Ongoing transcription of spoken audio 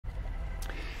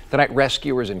Tonight,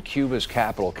 rescuers in Cuba's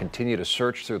capital continue to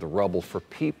search through the rubble for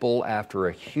people after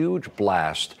a huge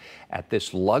blast at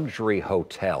this luxury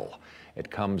hotel. It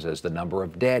comes as the number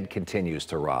of dead continues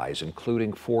to rise,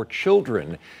 including 4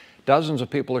 children. Dozens of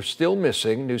people are still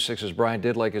missing. News 6's Brian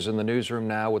Didlake is in the newsroom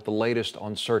now with the latest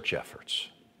on search efforts.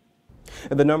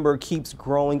 The number keeps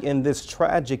growing in this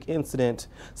tragic incident.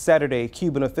 Saturday,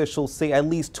 Cuban officials say at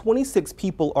least 26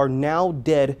 people are now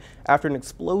dead after an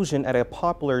explosion at a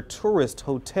popular tourist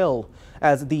hotel.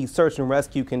 As the search and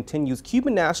rescue continues,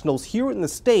 Cuban nationals here in the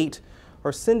state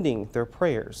are sending their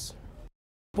prayers.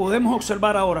 Podemos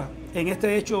observar ahora en este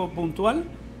hecho puntual.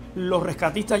 Los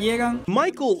rescatistas llegan.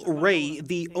 Michael Ray,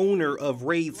 the owner of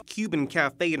Ray's Cuban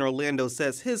Cafe in Orlando,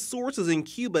 says his sources in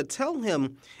Cuba tell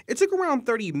him it took around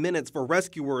 30 minutes for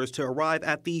rescuers to arrive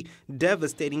at the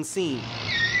devastating scene.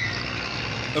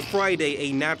 Friday,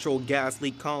 a natural gas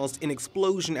leak caused an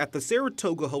explosion at the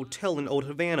Saratoga Hotel in Old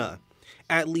Havana.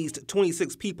 At least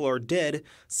 26 people are dead,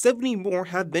 70 more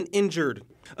have been injured.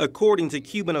 According to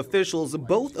Cuban officials,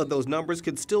 both of those numbers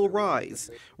could still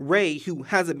rise. Ray, who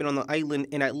hasn't been on the island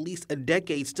in at least a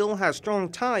decade, still has strong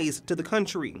ties to the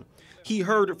country. He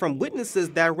heard from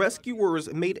witnesses that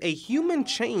rescuers made a human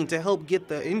chain to help get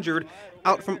the injured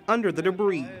out from under the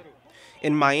debris.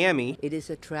 In Miami, it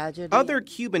is a tragedy. Other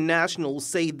Cuban nationals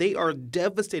say they are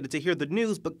devastated to hear the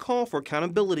news but call for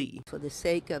accountability. For the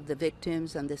sake of the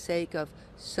victims and the sake of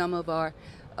some of our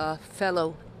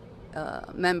fellow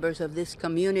members of this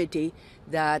community,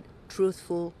 that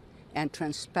truthful and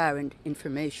transparent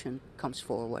information comes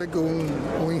forward.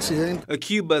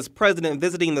 Cuba's president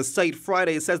visiting the site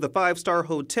Friday says the 5-star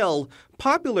hotel,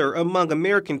 popular among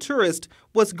American tourists,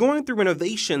 was going through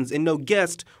renovations and no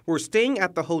guests were staying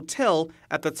at the hotel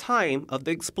at the time of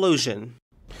the explosion.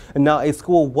 Now, a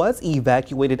school was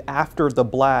evacuated after the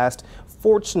blast.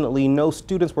 Fortunately, no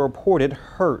students were reported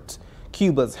hurt.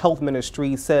 Cuba's health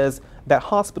ministry says that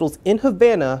hospitals in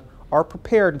Havana are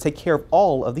prepared to take care of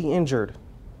all of the injured.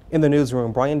 In the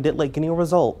newsroom, Brian Didlake getting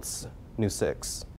results. News 6.